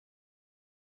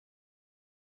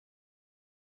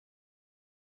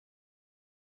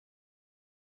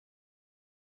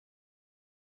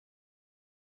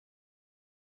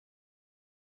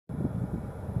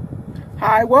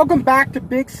Hi, welcome back to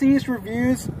Big C's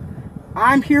Reviews.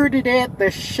 I'm here today at the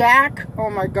Shack.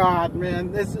 Oh my god,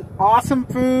 man, this is awesome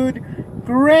food,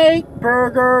 great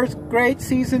burgers, great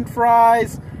seasoned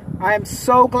fries. I am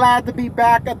so glad to be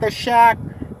back at the Shack.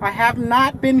 I have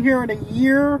not been here in a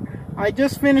year. I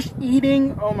just finished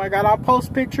eating. Oh my god, I'll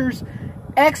post pictures.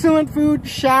 Excellent food.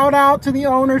 Shout out to the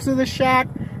owners of the Shack.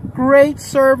 Great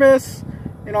service.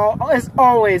 You know, as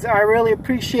always, I really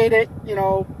appreciate it. You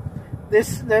know,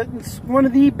 this is one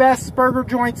of the best burger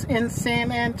joints in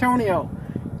San Antonio.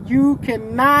 You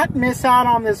cannot miss out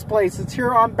on this place. It's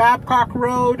here on Babcock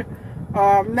Road,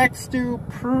 next to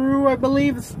Prue, I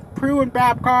believe. It's Prue and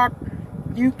Babcock.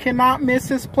 You cannot miss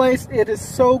this place. It is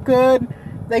so good.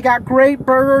 They got great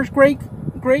burgers, great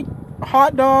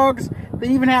hot dogs. They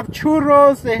even have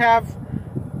churros. They have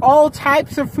all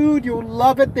types of food. You'll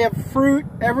love it. They have fruit,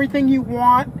 everything you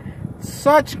want.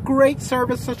 Such great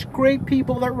service, such great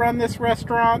people that run this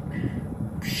restaurant.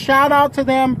 Shout out to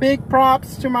them. Big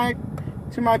props to my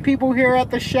people here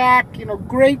at the Shack. You know,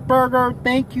 great burger.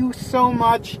 Thank you so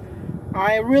much.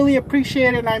 I really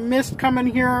appreciate it. I missed coming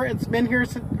here. It's been here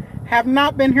since, have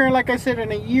not been here, like I said,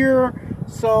 in a year.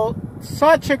 So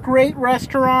such a great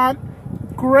restaurant,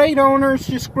 great owners,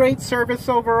 just great service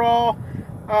overall.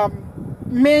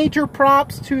 Major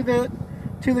props to the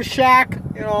Shack.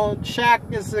 You know, Shack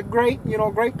is a great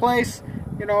place.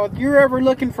 You know, if you're ever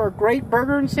looking for a great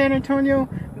burger in San Antonio,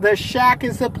 the Shack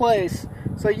is the place.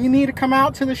 So you need to come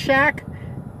out to the Shack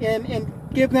and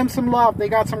give them some love. They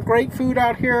got some great food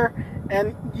out here,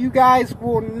 and you guys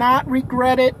will not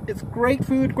regret it. It's great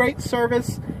food, great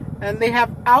service, and they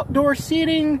have outdoor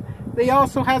seating. They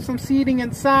also have some seating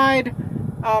inside.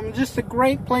 Just a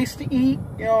great place to eat,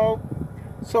 you know.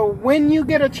 So when you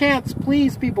get a chance,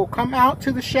 please, people, come out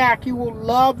to the Shack. You will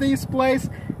love this place.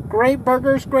 Great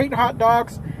burgers, great hot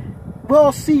dogs.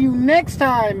 We'll see you next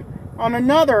time on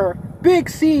another Big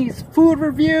C's Food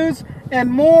Reviews and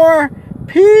more.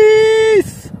 Peace!